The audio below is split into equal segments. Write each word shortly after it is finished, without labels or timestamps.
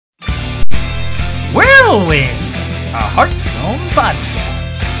Whirlwind, a Hearthstone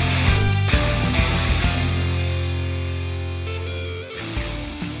podcast.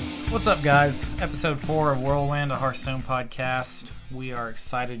 What's up, guys? Episode 4 of Whirlwind, a Hearthstone podcast. We are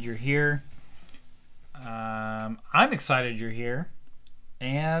excited you're here. I'm excited you're here.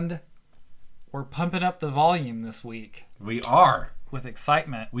 And we're pumping up the volume this week. We are. With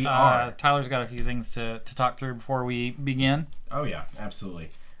excitement. We are. Tyler's got a few things to talk through before we begin. Oh, yeah,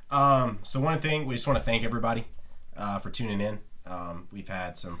 absolutely. So one thing, we just want to thank everybody for tuning in. We've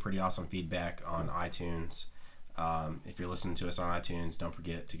had some pretty awesome feedback on iTunes. If you're listening to us on iTunes, don't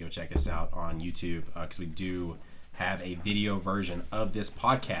forget to go check us out on YouTube because we do have a video version of this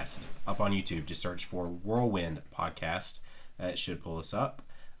podcast up on YouTube. Just search for Whirlwind Podcast. It should pull us up.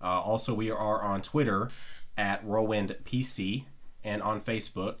 Also, we are on Twitter at Whirlwind PC and on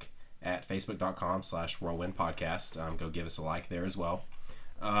Facebook at facebook.com/Whirlwind Podcast. Go give us a like there as well.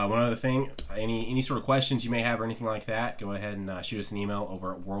 One other thing, any sort of questions you may have or anything like that, go ahead and shoot us an email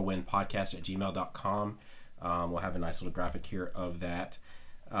over at whirlwindpodcast@gmail.com. We'll have a nice little graphic here of that.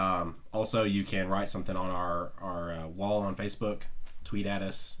 Also, you can write something on our wall on Facebook, tweet at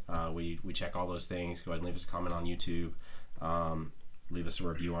us. We check all those things. Go ahead and leave us a comment on YouTube. Leave us a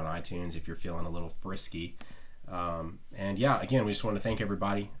review on iTunes if you're feeling a little frisky. And yeah, again, we just want to thank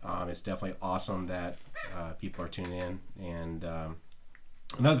everybody. It's definitely awesome that people are tuning in. And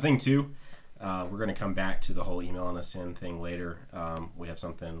another thing too, we're going to come back to the whole emailing us in thing later. We have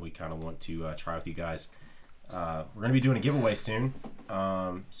something we kind of want to try with you guys. We're going to be doing a giveaway soon,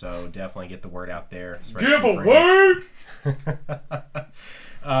 so definitely get the word out there. Giveaway!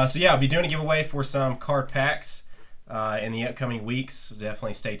 So yeah, I'll be doing a giveaway for some card packs in the upcoming weeks. So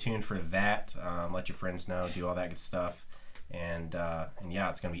definitely stay tuned for that. Let your friends know, do all that good stuff, and yeah,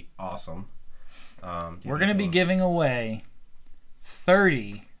 it's going to be awesome. We're going to be giving away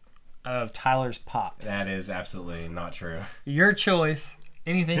 30 of Tyler's Pops. That is absolutely not true. Your choice.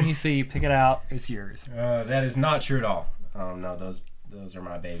 Anything you see, pick it out. It's yours. That is not true at all. No, those are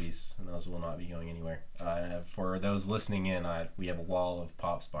my babies, and those will not be going anywhere. For those listening in, we have a wall of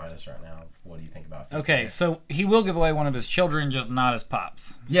Pops behind us right now. What do you think about that? Okay, so he will give away one of his children, just not his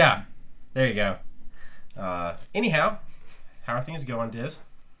Pops. Yeah, there you go. Anyhow, how are things going, Diz?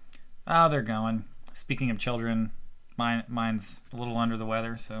 Oh, they're going. Speaking of children, mine's a little under the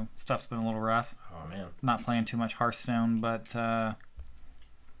weather, so stuff's been a little rough. Oh, man. Not playing too much Hearthstone, but...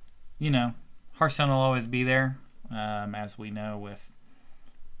 Hearthstone will always be there, as we know with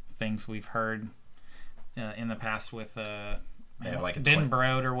things we've heard in the past with like Ben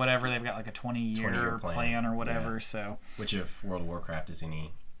Brode or whatever. They've got like a 20-year plan or whatever. Yeah. So, which if World of Warcraft is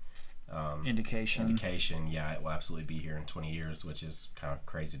any indication, yeah, it will absolutely be here in 20 years, which is kind of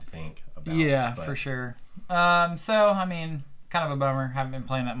crazy to think about. Yeah, for sure. So, I mean, kind of a bummer. Haven't been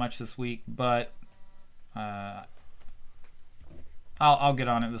playing that much this week, but... I'll get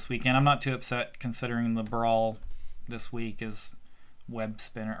on it this weekend. I'm not too upset considering the brawl this week is web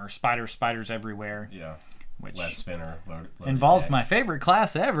spinner or spiders everywhere. Yeah, which web spinner involves my favorite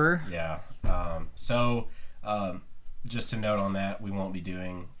class ever. Yeah. So just to note on that, we won't be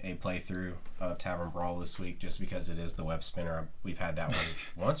doing a playthrough of Tavern Brawl this week just because it is the web spinner. We've had that one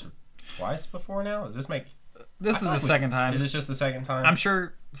once or twice before now. Does this make? This is the second time. Is this just the second time? I'm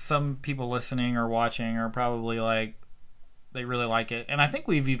sure some people listening or watching are probably like. They really like it, and I think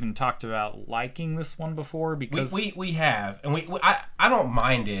we've even talked about liking this one before because we have, and I don't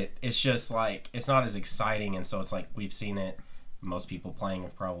mind it. It's just like it's not as exciting, and so it's like we've seen it. Most people playing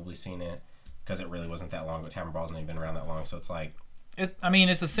have probably seen it because it really wasn't that long. But Tavern Brawl's not even been around that long, so it's like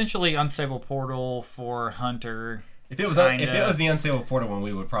it's essentially Unstable Portal for Hunter. If it was the Unstable Portal one,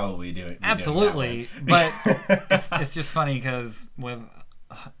 we would probably do it. Absolutely, but it's just funny because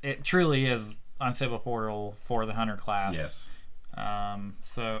it truly is. Unstable Portal for the Hunter class. Yes.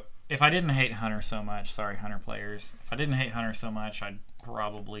 So if I didn't hate Hunter so much, sorry Hunter players, if I didn't hate Hunter so much, I'd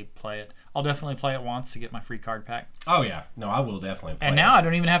probably play it. I'll definitely play it once to get my free card pack. Oh yeah, no, I will definitely play it. And now I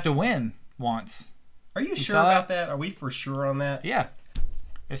don't even have to win once. Are you sure about that? Are we for sure on that? Yeah.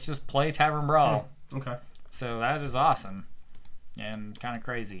 It's just play Tavern Brawl. Okay. So that is awesome and kind of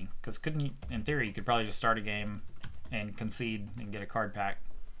crazy because in theory, you could probably just start a game and concede and get a card pack.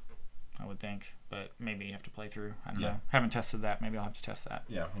 I would think, but maybe you have to play through. I don't know. Haven't tested that. Maybe I'll have to test that.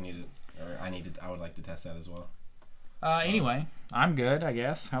 Yeah, I would like to test that as well. Anyway, I'm good, I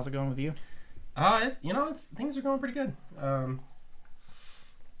guess. How's it going with you? Things are going pretty good.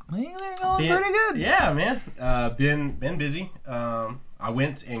 Things are going pretty good. Yeah, man. Been busy. I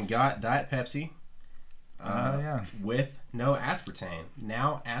went and got Diet Pepsi. With no aspartame.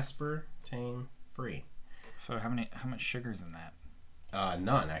 Now aspartame free. So how much sugar's in that?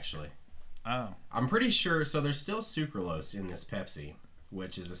 None actually. Oh. I'm pretty sure. So there's still sucralose in this Pepsi,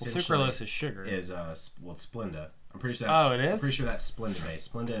 which is essentially sucralose is sugar. It's Splenda. I'm pretty sure. That's, it is. I'm pretty sure that's Splenda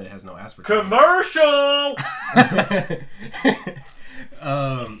based. Splenda has no aspartame. Commercial.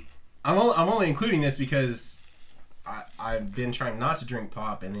 I'm only including this because I've been trying not to drink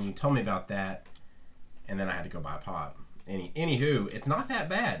pop, and then you told me about that, and then I had to go buy pop. Anywho, it's not that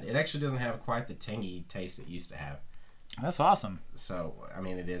bad. It actually doesn't have quite the tangy taste it used to have. That's awesome. So, I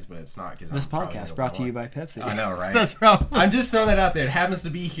mean, it is, but it's not. This podcast brought to you by Pepsi. I know, right? That's wrong. I'm just throwing that out there. It happens to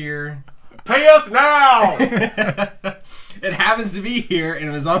be here. Pay us now. It happens to be here, and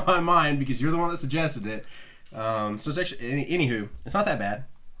it was on my mind because you're the one that suggested it. So it's actually, anywho, it's not that bad.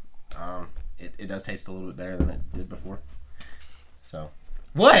 It does taste a little bit better than it did before. So,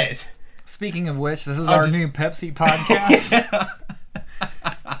 what? Speaking of which, this is our new Pepsi podcast.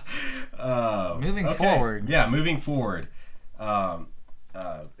 Moving forward. Yeah, moving forward. Good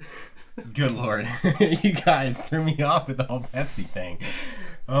Lord. You guys threw me off with the whole Pepsi thing.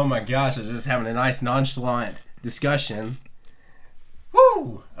 Oh my gosh, I was just having a nice nonchalant discussion.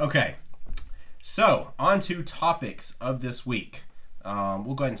 Woo! Okay. So, on to topics of this week.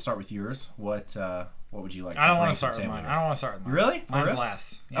 We'll go ahead and start with yours. What would you like to I don't bring want to to start the with table mine. here? I don't want to start with mine. Really? For Mine's real?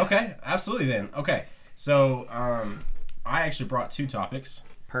 last. Yeah. Okay, absolutely then. Okay. So, I actually brought two topics.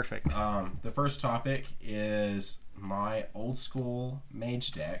 Perfect. The first topic is my old school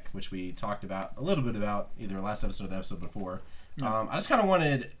mage deck, which we talked about a little bit about either last episode or the episode before. Yeah. I just kind of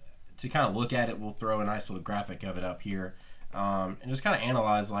wanted to kind of look at it. We'll throw a nice little graphic of it up here, and just kind of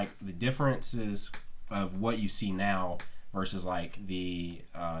analyze like the differences of what you see now versus like the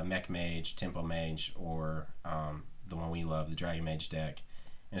mech mage, tempo mage, or the one we love, the dragon mage deck,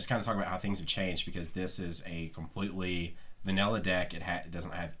 and just kind of talk about how things have changed because this is a completely vanilla deck. It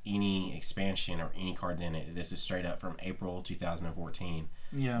doesn't have any expansion or any card in it. This is straight up from April 2014.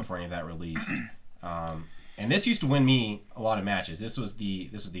 Yeah. Before any of that released. And this used to win me a lot of matches. This was the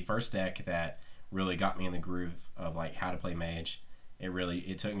first deck that really got me in the groove of like how to play mage.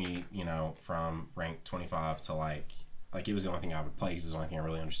 It took me, from rank 25 to like it was the only thing I would play because it was the only thing I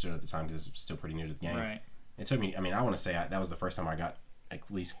really understood at the time because it was still pretty new to the game. Right. It took me, I want to say that was the first time I got at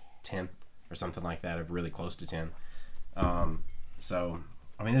least 10 or something like that, or really close to 10. So,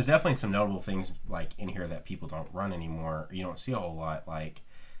 there's definitely some notable things like in here that people don't run anymore. You don't see a whole lot. Like,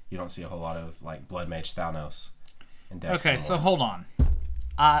 you don't see a whole lot of like Blood Mage Thalnos in decks Okay, anymore. so hold on.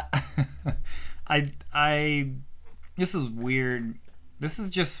 This is weird. This is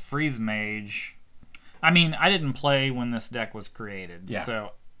just Freeze Mage. I didn't play when this deck was created,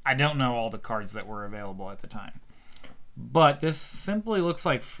 so I don't know all the cards that were available at the time. But this simply looks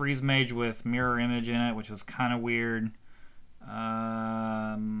like Freeze Mage with Mirror Image in it, which is kind of weird.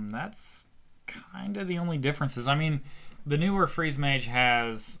 That's kind of the only differences. The newer Freeze Mage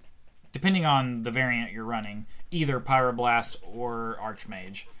has, depending on the variant you're running, either Pyroblast or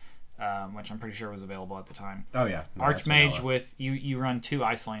Archmage, which I'm pretty sure was available at the time. Oh yeah, no, Archmage with you run two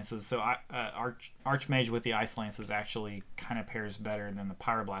Ice Lances, so Archmage with the Ice Lances actually kind of pairs better than the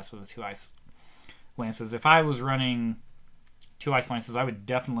Pyroblast with the two Ice Lances. If I was running two Ice Lances, I would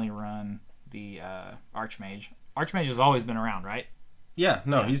definitely run the Archmage. Archmage has always been around, right? Yeah,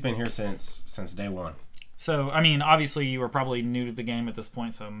 he's been here since day one. So, obviously you were probably new to the game at this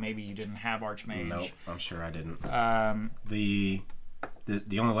point, so maybe you didn't have Archmage. Nope, I'm sure I didn't. The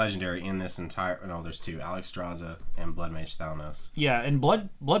only legendary in this entire... No, there's two. Alexstrasza and Blood Mage Thalnos. Yeah, and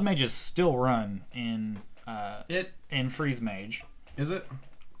Blood Mages still run in Freeze Mage. Is it?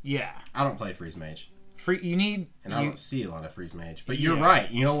 Yeah. I don't play Freeze Mage. I don't see a lot of Freeze Mage. But you're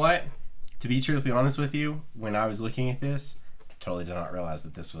right. You know what? To be truthfully honest with you, when I was looking at this, totally did not realize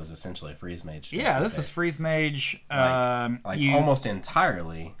that this was essentially a Freeze Mage. Yeah, this is Freeze Mage. Almost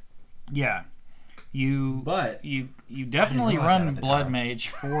entirely. Yeah. You definitely run Blood Mage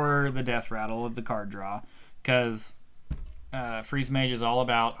for the death rattle of the card draw, because Freeze Mage is all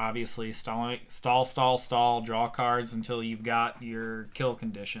about obviously stall, draw cards until you've got your kill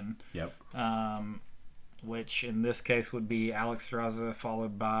condition. Yep. Which in this case would be Alexstrasza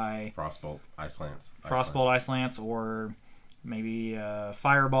followed by Frostbolt, Ice Lance. Ice Lance, or maybe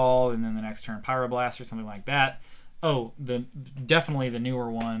Fireball, and then the next turn Pyroblast or something like that. Oh, definitely the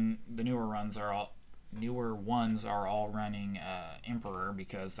newer ones are all running Emperor,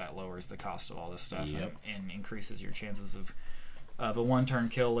 because that lowers the cost of all this stuff and increases your chances of a one-turn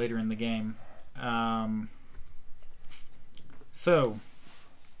kill later in the game. So,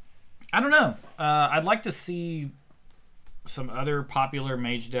 I don't know. I'd like to see some other popular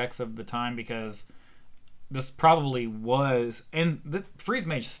mage decks of the time, because this probably was, and the Freeze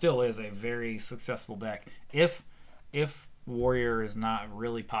Mage still is a very successful deck. If Warrior is not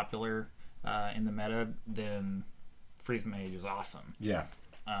really popular, in the meta, then Freeze Mage is awesome. Yeah.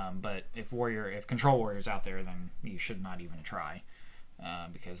 But if Control Warrior's out there, then you should not even try,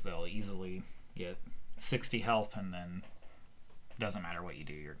 because they'll easily get 60 health, and then doesn't matter what you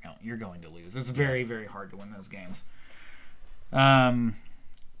do, you're going to lose. It's very, very hard to win those games.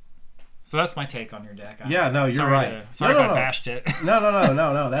 So that's my take on your deck. You're right. Sorry if I bashed it.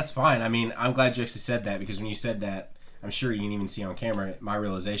 No, that's fine. I mean, I'm glad you actually said that, because when you said that, I'm sure you didn't even see on camera my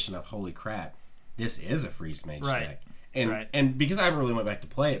realization of, holy crap, this is a Freeze Mage deck. And because I haven't really went back to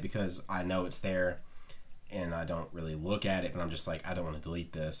play it, because I know it's there and I don't really look at it, but I'm just like, I don't want to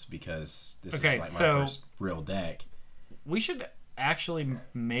delete this because this is like my first real deck. We should actually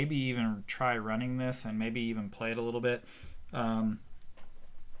maybe even try running this and maybe even play it a little bit.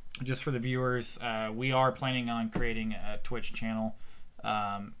 Just for the viewers, we are planning on creating a Twitch channel,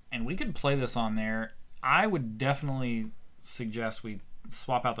 and we could play this on there. I would definitely suggest we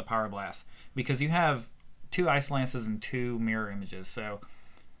swap out the Power Blast, because you have 2 Ice Lances and 2 Mirror Images, so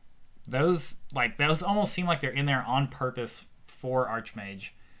those almost seem like they're in there on purpose for Archmage.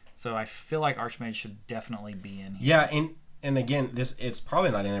 So I feel like Archmage should definitely be in here. Yeah, and again, it's probably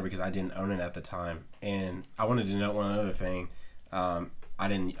not in there because I didn't own it at the time. And I wanted to note one other thing. I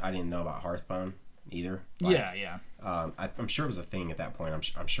didn't know about Hearthbone either. Yeah. I'm sure it was a thing at that point.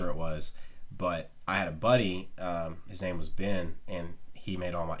 I'm sure it was. But I had a buddy. His name was Ben, and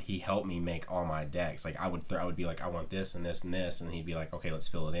he helped me make all my decks. Like I would be like, I want this and this and this, and he'd be like, okay, let's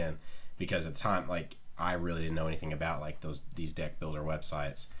fill it in. Because at the time, like, I really didn't know anything about like these deck builder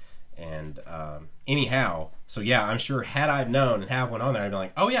websites. And anyhow, so yeah, I'm sure had I known and have one on there, I'd be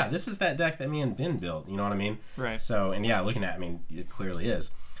like, oh yeah, this is that deck that me and Ben built. You know what I mean? Right. So, and yeah, looking at it, I mean, it clearly is.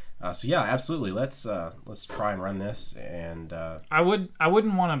 So yeah, absolutely. Let's try and run this. And I wouldn't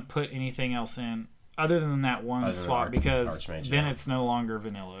want to put anything else in other than that one swap, because Archmage, then it's no longer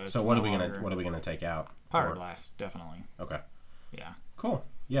vanilla. So what are we gonna take out? Power Blast, definitely. Okay. Yeah. Cool.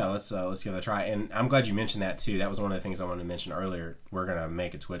 Yeah, let's give it a try. And I'm glad you mentioned that too. That was one of the things I wanted to mention earlier. We're gonna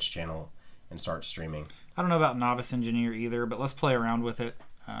make a Twitch channel and start streaming. I don't know about Novice Engineer either, but let's play around with it.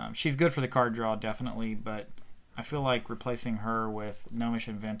 She's good for the card draw, definitely, but I feel like replacing her with Gnomish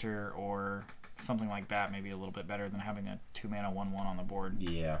Inventor or something like that may be a little bit better than having a 2-mana 1/1 on the board.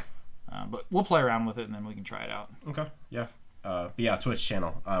 Yeah. But we'll play around with it, and then we can try it out. Okay. Yeah. But yeah, Twitch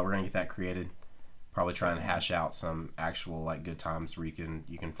channel. We're gonna get that created. Probably try and hash out some actual like good times where you can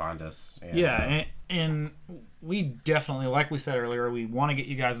find us. And, and we definitely, like we said earlier, we want to get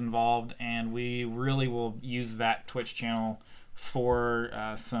you guys involved, and we really will use that Twitch channel for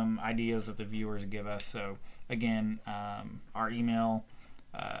some ideas that the viewers give us. So again, our email,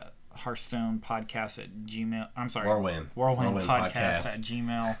 hearthstonepodcast@gmail. I'm sorry,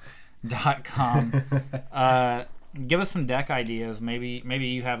 whirlwindpodcast@gmail.com. Give us some deck ideas. Maybe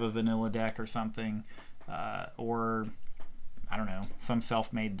you have a vanilla deck or something, or I don't know, some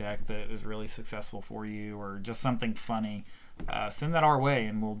self-made deck that is really successful for you, or just something funny. Send that our way,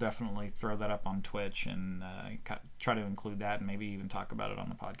 and we'll definitely throw that up on Twitch and try to include that, and maybe even talk about it on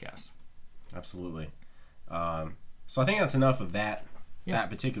the podcast. Absolutely. So I think that's enough of that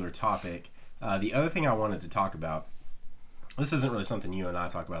particular topic. The other thing I wanted to talk about. This isn't really something you and I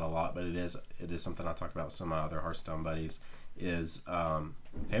talk about a lot, but it is something I talk about with some of my other Hearthstone buddies. Is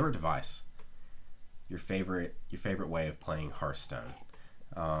favorite device, your favorite way of playing Hearthstone.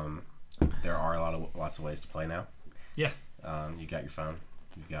 There are lots of ways to play now. Yeah. You got your phone,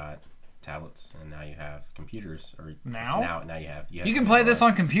 you've got tablets, and now you have computers. Or now you have you can play this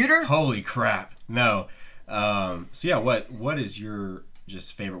on computer. Holy crap! No. So yeah, what is your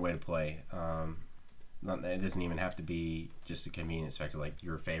just favorite way to play? It doesn't even have to be just a convenience factor, like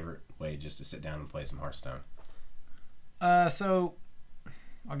your favorite way just to sit down and play some Hearthstone. So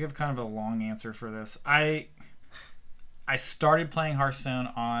I'll give kind of a long answer for this. I started playing Hearthstone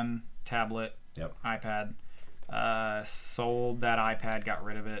on tablet, iPad. Sold that iPad, got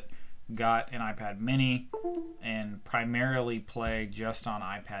rid of it, got an iPad mini, and primarily play just on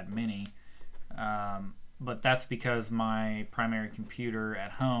iPad mini. But that's because my primary computer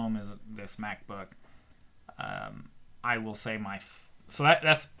at home is this MacBook. I will say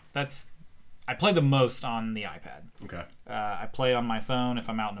that's I play the most on the iPad. Okay. I play on my phone if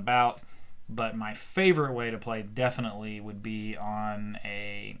I'm out and about, but my favorite way to play definitely would be on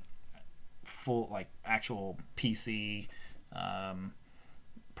a full, like, actual PC,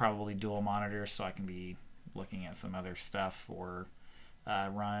 probably dual monitor, so I can be looking at some other stuff, or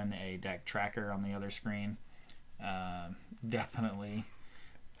run a deck tracker on the other screen. Definitely.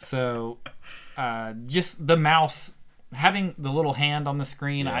 So, just the mouse, having the little hand on the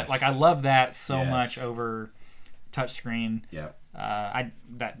screen, yes. I love that so much over touchscreen. Yeah.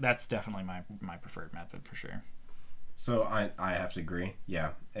 That's definitely my preferred method for sure. So I have to agree.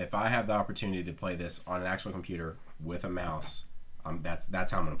 Yeah, if I have the opportunity to play this on an actual computer with a mouse,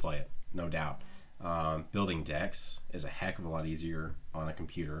 that's how I'm going to play it, no doubt. Building decks is a heck of a lot easier on a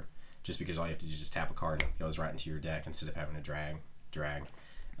computer, just because all you have to do is just tap a card and it goes right into your deck instead of having to drag.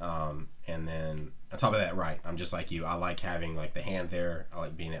 And then on top of that, right, I'm just like you. I like having like the hand there. I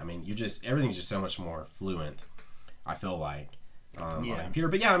like being. I mean, everything's just so much more fluent. I feel like. On a computer,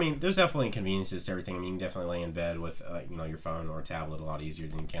 but yeah, I mean, there's definitely inconveniences to everything. I mean, you can definitely lay in bed with your phone or a tablet a lot easier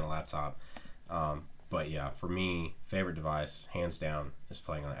than you can a laptop. But yeah, for me, favorite device, hands down, is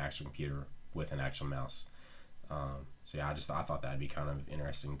playing on an actual computer with an actual mouse. So yeah, I thought that'd be kind of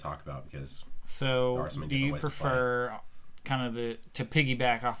interesting to talk about because. So, do you prefer to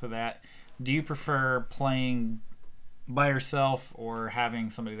piggyback off of that? Do you prefer playing by yourself or having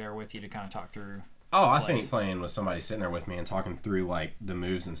somebody there with you to kind of talk through? Oh, I think playing with somebody sitting there with me and talking through like the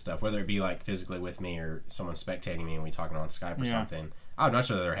moves and stuff, whether it be like physically with me or someone spectating me and we talking on Skype or something. I would much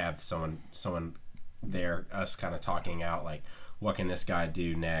rather have someone there, us kind of talking out like, what can this guy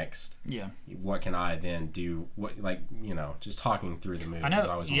do next? Yeah. What can I then do? What just talking through the moves is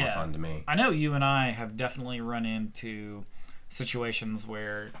always more fun to me. I know you and I have definitely run into situations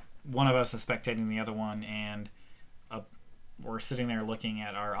where one of us is spectating the other one and we're sitting there looking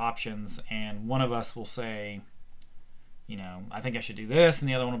at our options and one of us will say, I think I should do this, and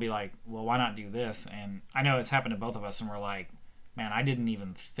the other one will be like, well, why not do this? And I know it's happened to both of us and we're like, man, I didn't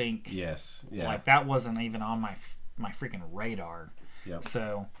even think. Yes. Yeah. Like that wasn't even on my freaking radar. Yep.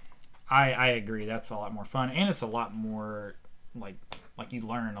 So I agree, that's a lot more fun and it's a lot more like you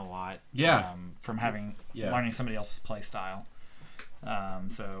learn a lot from learning somebody else's play style.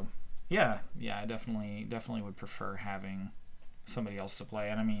 So yeah, I definitely would prefer having somebody else to play.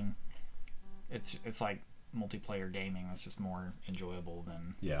 And I mean, it's like multiplayer gaming. That's just more enjoyable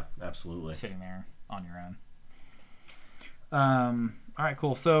than absolutely sitting there on your own. All right,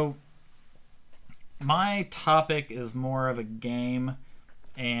 cool. So my topic is more of a game,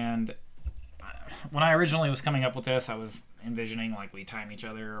 and when I originally was coming up with this, I was envisioning like we time each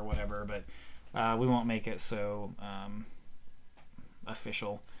other or whatever, but we won't make it so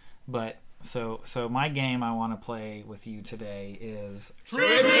official. But so my game I want to play with you today is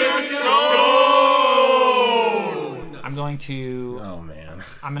Trivia Stone! I'm going to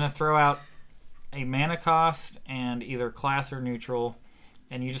throw out a mana cost and either class or neutral,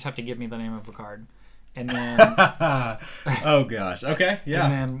 and you just have to give me the name of a card. And then oh gosh. Okay. Yeah.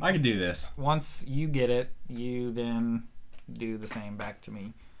 And then I can do this. Once you get it, you then do the same back to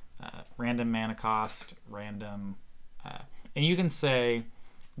me. Random mana cost, random, and you can say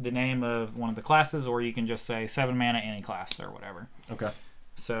the name of one of the classes, or you can just say 7 mana any class or whatever. Okay.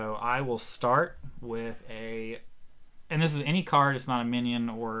 So I will start with and this is any card. It's not a minion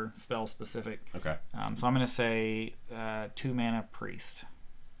or spell specific. Okay. So I'm going to say 2 mana priest.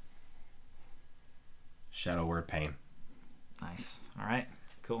 Shadow Word Pain. Nice. All right.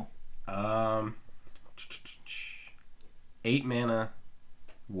 Cool. 8 mana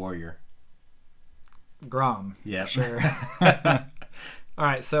warrior. Grom. Yeah. Sure. All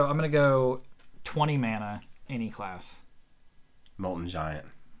right. So I'm going to go 20 mana any class. Molten Giant.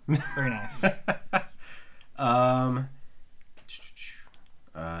 Very nice.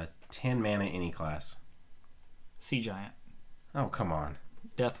 10 mana any class. Sea Giant. Oh, come on.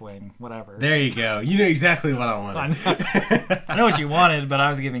 Deathwing, whatever. There you go. You knew exactly what I wanted. I know what you wanted, but I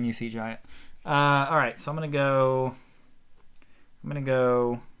was giving you Sea Giant. All right, so I'm gonna go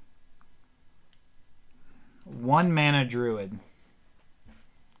 1 mana Druid.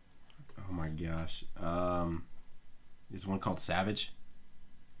 Oh my gosh. Is one called Savage?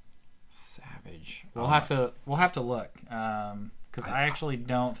 Savage. We'll have to look. Because I actually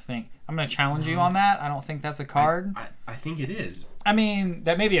don't think... I'm going to challenge you on that. I don't think that's a card. I think it is. I mean,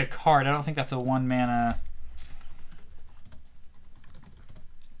 that may be a card. I don't think that's a 1 mana...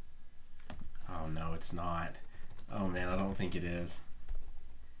 Oh, no, it's not. Oh, man, I don't think it is.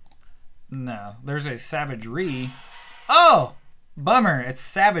 No. There's a Savagery. Oh! Bummer. It's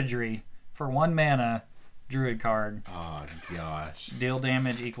Savagery for 1 mana Druid card. Oh, gosh. Deal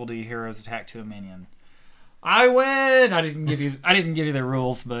damage equal to your hero's attack to a minion. I win. I didn't give you the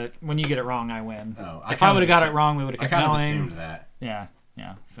rules, but when you get it wrong, I win. Oh, if I would have got it wrong, we would have kept going. I kind of assumed that. Yeah.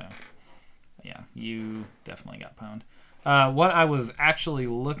 So, yeah, you definitely got pwned. What I was actually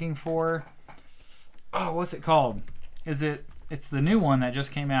looking for. Oh, what's it called? It's the new one that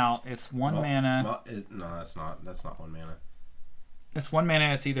just came out. It's 1 mana. No, that's not 1 mana. It's 1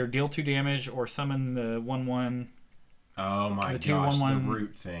 mana. It's either deal 2 damage or summon the 1/1. Oh my gosh, the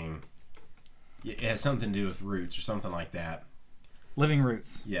root thing. It has something to do with roots or something like that. Living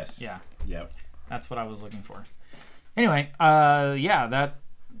Roots. Yes. Yeah. Yep. That's what I was looking for. Anyway, that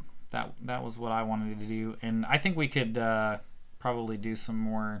was what I wanted to do, and I think we could probably do some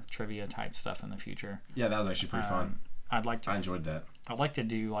more trivia type stuff in the future. Yeah, that was actually pretty fun. I'd like to. I enjoyed that. I'd like to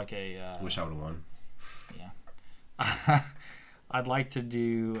do like a. Wish I would have won. Yeah. I'd like to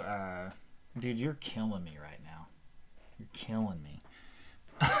do. Dude, you're killing me right now. You're killing me.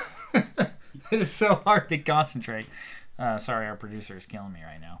 It is so hard to concentrate. Sorry, our producer is killing me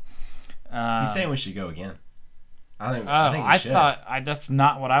right now. He's saying we should go again. I think we should. thought that's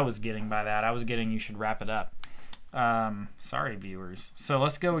not what I was getting by that. I was getting you should wrap it up. Sorry, viewers. So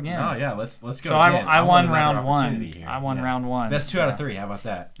let's go again. Oh yeah, let's go. So again. I won want round another one. opportunity here. I won round one. That's 2 out of 3. How about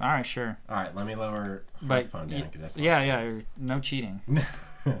that? All right, sure. All right, let me lower my phone down because that's yeah. No cheating.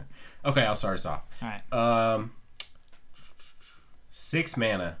 Okay, I'll start us off. All right. 6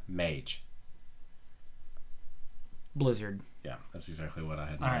 mana mage. Blizzard. Yeah, that's exactly what I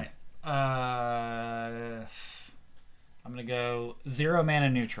had. All right. I'm gonna go 0 mana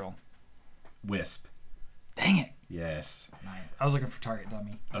neutral. Wisp. Dang it. Yes. Nice. I was looking for target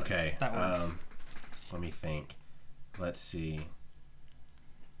dummy. Okay. That works. Let me think. Let's see.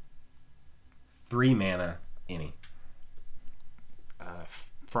 3 mana any.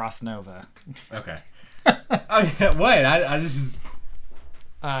 Frost Nova. Okay. Wait, I just.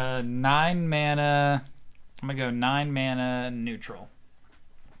 9 mana. I'm gonna go 9 mana neutral.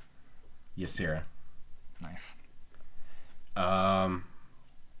 Ysera. Nice.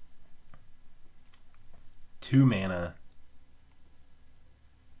 2 mana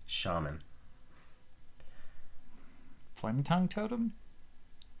shaman. Flame Tongue Totem?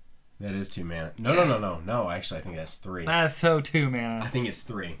 That is 2 mana. No. Actually, I think that's 3. That's so 2 I mana. think it's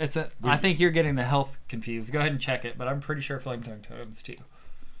 3. I think you're getting the health confused. Go ahead and check it, but I'm pretty sure Flame Tongue Totem's 2.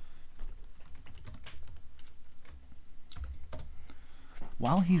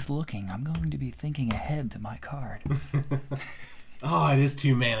 While he's looking, I'm going to be thinking ahead to my card. Oh, it is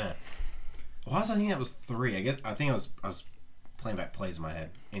 2 mana. Why was I thinking that was 3? I think I was playing back plays in my head.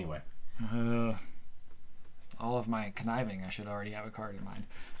 Anyway. All of my conniving, I should already have a card in mind.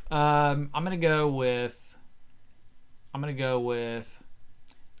 I'm gonna go with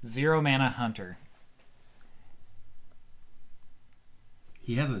 0 mana hunter.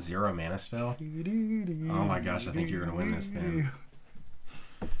 He has a 0 mana spell? Oh my gosh, I think you're gonna win this then.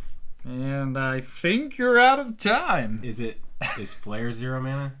 And I think you're out of time. Is Flare 0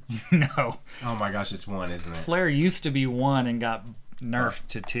 mana? No. Oh my gosh, it's 1, isn't it? Flare used to be 1 and got nerfed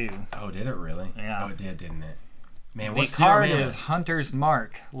to 2. Oh, did it really? Yeah. Oh, it did, didn't it? Man, The what's card 0 mana? is Hunter's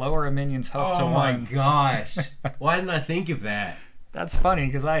Mark. Lower a minion's health to Oh 1. my gosh. Why didn't I think of that? That's funny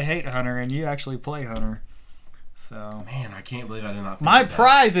because I hate Hunter and you actually play Hunter. So Man, I can't believe I did not think my of that.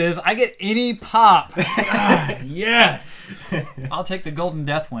 prize is I get any pop. Yes. I'll take the Golden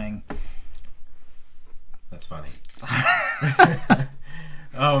Deathwing. That's funny.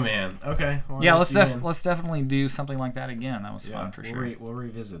 Oh man. Okay. Well, Yeah, I'll see you then. let's definitely do something like that again. That was fun for sure. We'll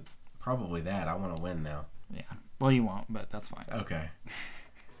revisit probably that. I want to win now. Yeah. Well, you won't, but that's fine. Okay.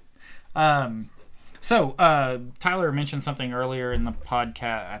 So Tyler mentioned something earlier in the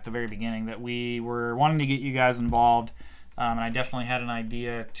podcast at the very beginning that we were wanting to get you guys involved, and I definitely had an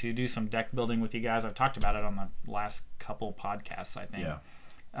idea to do some deck building with you guys. I've talked about it on the last couple podcasts, I think. Yeah.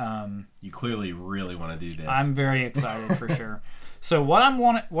 You clearly really want to do this. I'm very excited for sure. So what I'm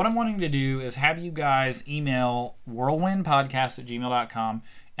wanting to do is have you guys email whirlwindpodcast@gmail.com,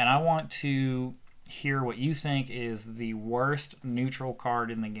 and I want to hear what you think is the worst neutral card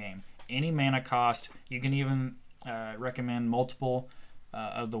in the game. Any mana cost. You can even recommend multiple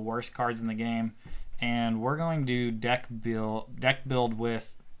of the worst cards in the game, and we're going to deck build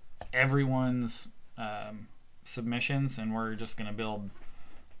with everyone's submissions, and we're just going to build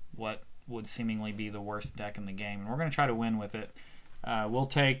what would seemingly be the worst deck in the game, and we're going to try to win with it. We'll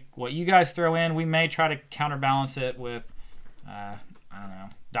take what you guys throw in. We may try to counterbalance it with I don't know,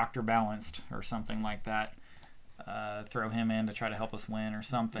 Dr. Balanced or something like that. Throw him in to try to help us win or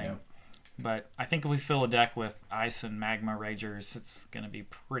something. Yep. But I think if we fill a deck with Ice and Magma Ragers, it's going to be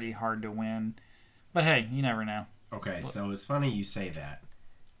pretty hard to win. But hey, you never know. Okay, so it's funny you say that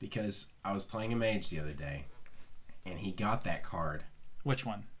because I was playing a mage the other day, and he got that card. Which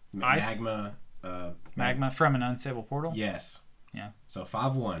one? Ice? Magma from an Unstable Portal? Yes. Yeah. So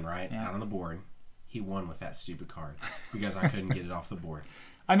 5-1, right? Yeah. Out on the board. He won with that stupid card because I couldn't get it off the board.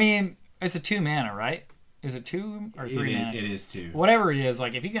 I mean, it's a 2 mana, right? Is it 2 or 3 mana? It is 2. Whatever it is,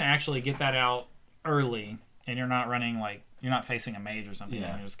 like if you can actually get that out early and you're not running you're not facing a mage or something, Yeah.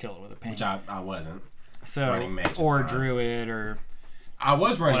 you can just kill it with a pain. Which I wasn't. So running mage at or the time. druid or I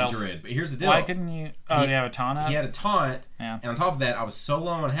was running What else? Druid, but here's the deal. Why couldn't you? Oh, you have a taunt up? He had a taunt, Yeah. and on top of that, I was so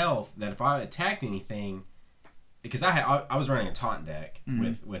low on health that if I attacked anything, because I was running a taunt deck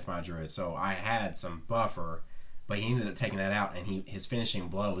with my Druid, so I had some buffer, but he ended up taking that out, and his finishing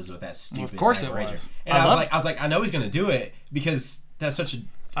blow was with that stupid. Of course Night it Ranger. was. And I was like, I know he's gonna do it because that's such a.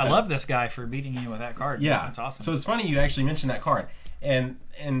 I love this guy for beating you with that card. Yeah, That's awesome. So it's funny you actually mentioned that card, and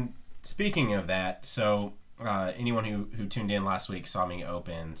speaking of that, so anyone who tuned in last week saw me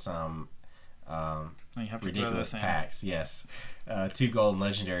open some. You have to throw Ridiculous this in. packs, yes. 2 golden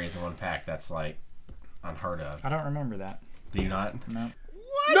legendaries in one pack. That's like unheard of. I don't remember that. Do you not? No.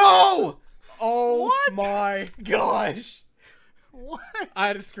 No! Oh What? my gosh. What? I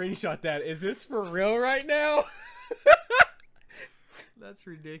had to screenshot that. Is this for real right now? That's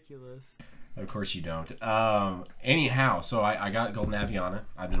ridiculous. Of course you don't. Anyhow, so I got golden Aviana.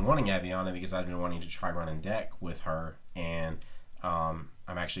 I've been wanting Aviana because I've been wanting to try running deck with her, and I'm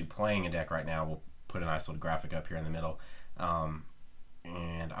actually playing a deck right now. We'll put a nice little graphic up here in the middle,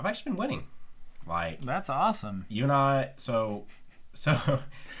 and I've actually been winning. Like That's awesome. you and I, so I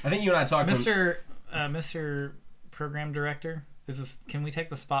think you and I talked. Mr. Program Director, can we take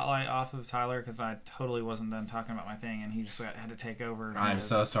the spotlight off of Tyler? Because I totally wasn't done talking about my thing, and he just had to take over. I'm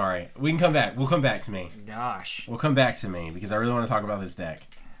so sorry. We can come back. We'll come back to me. Gosh. We'll come back to me because I really want to talk about this deck.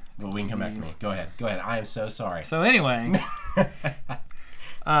 But we can come back to me. Go ahead. I am so sorry. So anyway,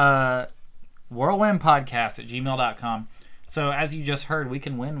 whirlwindpodcast@gmail.com. So as you just heard, we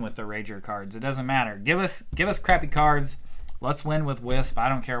can win with the Rager cards. It doesn't matter. Give us crappy cards. Let's win with Wisp. I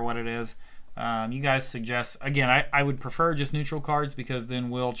don't care what it is. You guys suggest, again, I would prefer just neutral cards because then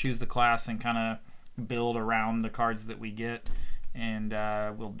we'll choose the class and kind of build around the cards that we get. And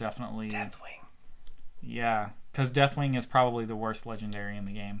we'll definitely... Deathwing. Yeah, because Deathwing is probably the worst legendary in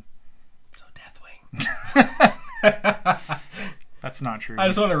the game. So Deathwing. That's not true. I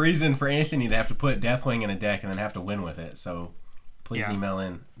just want a reason for Anthony to have to put Deathwing in a deck and then have to win with it. So please Yeah. email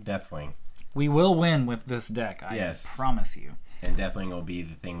in Deathwing. We will win with this deck. I Yes. promise you. And Deathwing will be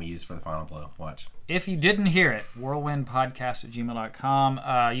the thing we use for the final blow. Watch. If you didn't hear it,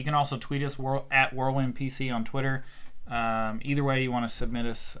 whirlwindpodcast@gmail.com. You can also tweet us at whirlwindpc on Twitter. Either way you want to submit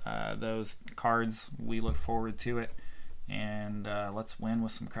us those cards, we look forward to it. And let's win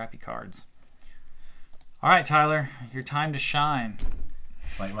with some crappy cards. All right, Tyler, your time to shine.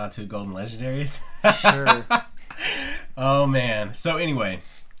 Like my 2 golden legendaries. Sure. Oh, man. So anyway,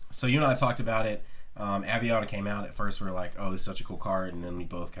 so you and I talked about it. Aviana came out. At first we were like, oh, this is such a cool card. And then we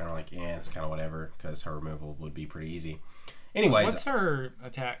both kind of like, it's kind of whatever because her removal would be pretty easy. Anyways, What's her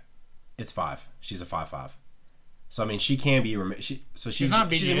attack? it's 5. She's a 5/5. So I mean, she can be removed. She's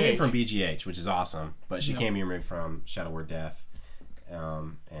not She's BGH. removed from BGH, which is awesome. But she Yeah. can be removed from Shadow Word Death.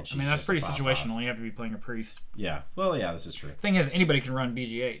 And she's That's just pretty a 5/5. situational. You have to be playing a priest. Yeah. Well, yeah, this is true. Thing is, anybody can run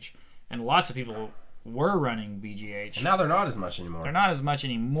BGH. And lots of people were running BGH. And now they're not as much anymore. They're not as much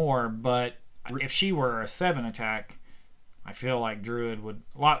anymore, but if she were a 7 attack, I feel like Druid would...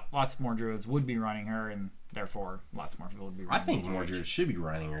 Lots more Druids would be running her, and therefore lots more people would be I running think BGH. more Druids should be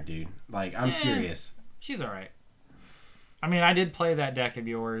running her, dude. Like, I'm serious. She's alright. I mean, I did play that deck of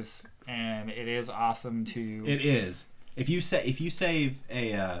yours, and it is awesome to... It is. If you save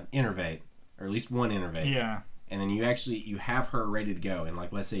a Innervate, or at least one Innervate, Yeah. and then you have her ready to go, and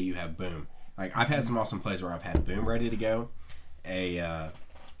like let's say you have Boom. Like I've had some awesome plays where I've had Boom ready to go, the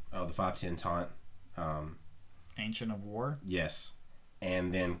 5/10 taunt, Ancient of War. yes,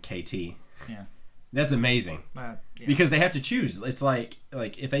 and then KT. Yeah. That's amazing Yeah. because they have to choose. It's like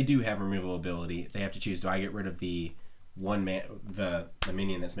if they do have removal ability, they have to choose. Do I get rid of the the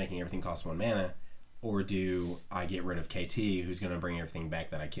minion that's making everything cost 1 mana? Or do I get rid of KT, who's going to bring everything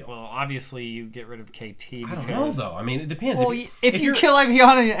back that I killed? Well, obviously you get rid of KT. I don't know, though. I mean, it depends. Well, if you you're- kill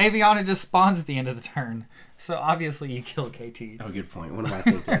Aviana just spawns at the end of the turn. So obviously you kill KT. Oh, good point. What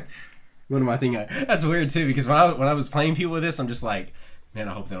am I thinking? That's weird, too, because when I was playing people with this, I'm just like, man,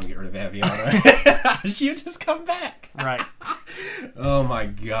 I hope they don't get rid of Aviana. She'll just come back. Right. Oh, my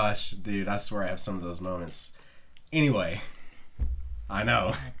gosh, dude. I swear I have some of those moments. Anyway. I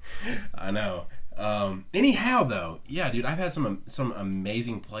know. Anyhow, though, yeah, dude, I've had some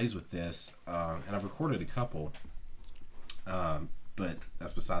amazing plays with this, and I've recorded a couple, but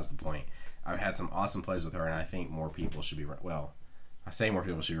that's besides the point. I've had some awesome plays with her, and I think more people should be. Well, I say more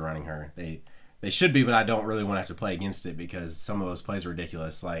people should be running her. They should be, but I don't really want to have to play against it because some of those plays are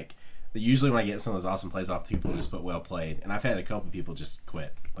ridiculous. Like usually when I get some of those awesome plays off, people just put well played, and I've had a couple people just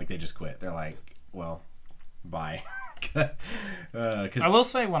quit. Like they just quit. They're like, well, bye. I will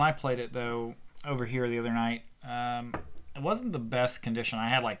say when I played it though over here the other night, it wasn't the best condition. I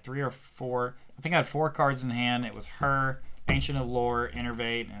had like 3 or 4. I think I had 4 cards in hand. It was her. Ancient of Lore,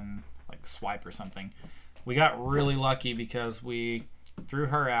 Innervate, and like Swipe or something. We got really lucky because we threw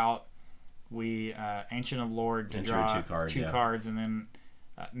her out. We Ancient of Lore to And draw drew two cards, and then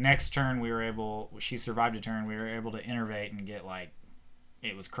next turn she survived a turn. We were able to Innervate and get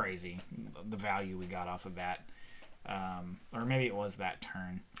it was crazy the value we got off of that. Or maybe it was that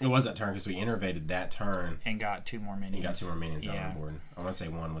turn. It was that turn because we innervated that turn and got 2 more minions. and got 2 more minions Yeah. on the board. I want to say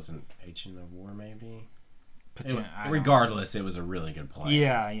one was an Ancient of War, maybe. Regardless, it was a really good play.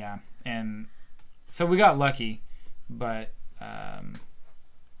 Yeah. And so we got lucky, but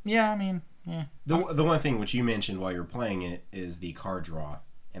yeah. The one thing which you mentioned while you were playing it is the card draw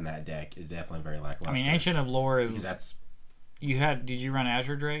in that deck is definitely very lackluster. I mean, Ancient of Lore is because that's did you run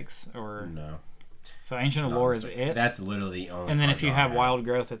Azure Drakes or no. So Ancient of Lore is it. That's literally the only. And then card if you draw have I Wild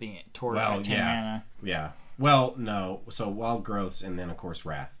Growth at the toward 10 mana. Yeah. Well, no. So Wild Growths and then of course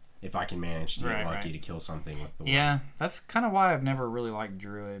Wrath. If I can manage to get lucky right. to kill something with the Yeah, that's kind of why I've never really liked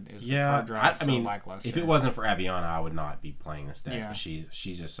Druid. Is the card draw is so lackluster. If it wasn't for Aviana, I would not be playing this deck. Yeah. But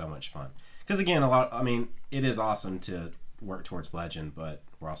she's just so much fun. Because again, it is awesome to work towards Legend, but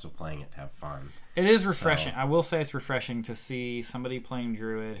we're also playing it to have fun. It is refreshing. I will say it's refreshing to see somebody playing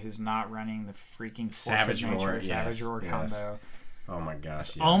Druid who's not running the freaking Force Savage of Nature, Roar, Savage yes, Roar yes. combo. Oh my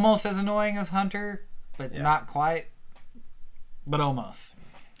gosh! Yeah. Almost as annoying as Hunter, but Yeah. not quite. But almost.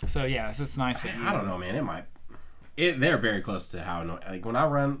 So yeah, it's nice that I don't know, man. It might. They're very close to how annoying. Like when I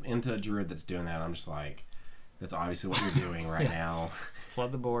run into a Druid that's doing that, I'm just like, that's obviously what you're doing right now.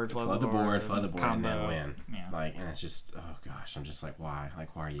 flood the board, flood the board, and then combo. win. Yeah. Like, and it's just, oh gosh, I'm just like, why?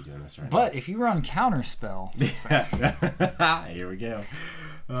 Like, why are you doing this right But if you run Counterspell, now? Here we go.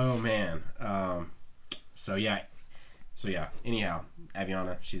 Oh man. So yeah. Anyhow,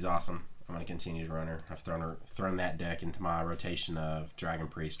 Aviana, she's awesome. I'm gonna continue to run her. I've thrown that deck into my rotation of Dragon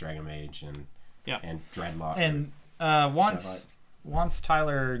Priest, Dragon Mage, and Dreadlock. and once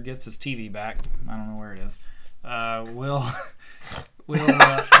Tyler gets his TV back, I don't know where it is. We'll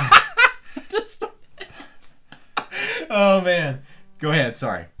just. Oh man, go ahead.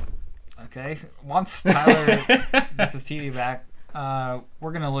 Sorry. Okay. Once Tyler gets his TV back,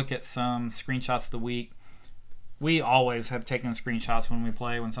 we're gonna look at some screenshots of the week. We always have taken screenshots when we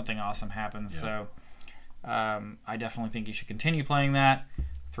play when something awesome happens. Yeah. So I definitely think you should continue playing that.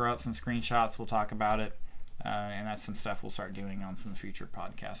 Throw up some screenshots. We'll talk about it, and that's some stuff we'll start doing on some future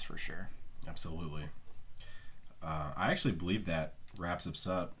podcasts for sure. Absolutely. I actually believe that wraps us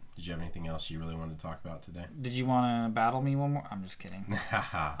up. Did you have anything else you really wanted to talk about today? Did you want to battle me one more? I'm just kidding.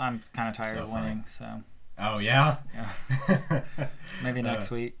 I'm kind of tired So of winning, so Oh yeah. yeah. Maybe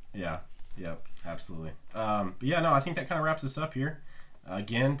next week. Yeah. Yep. Absolutely. But yeah, no, I think that kind of wraps us up here.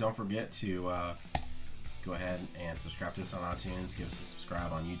 Again, don't forget to go ahead and subscribe to us on iTunes. Give us a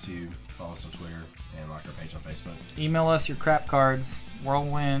subscribe on YouTube. Follow us on Twitter and like our page on Facebook. Email us your crap cards.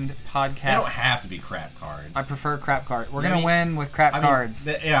 Whirlwind Podcast. They don't have to be crap cards. I prefer crap cards. We're gonna win with crap cards.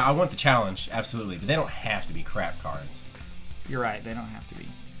 Yeah, I want the challenge, absolutely, but they don't have to be crap cards. You're right. They don't have to be.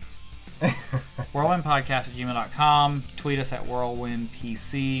 WhirlwindPodcast@gmail.com. Tweet us at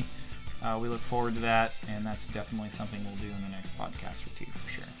WhirlwindPC. We look forward to that, and that's definitely something we'll do in the next podcast or two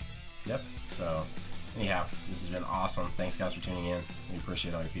for sure. Yep. So, anyhow, this has been awesome. Thanks, guys, for tuning in. We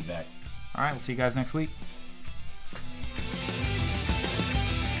appreciate all your feedback. All right. We'll see you guys next week.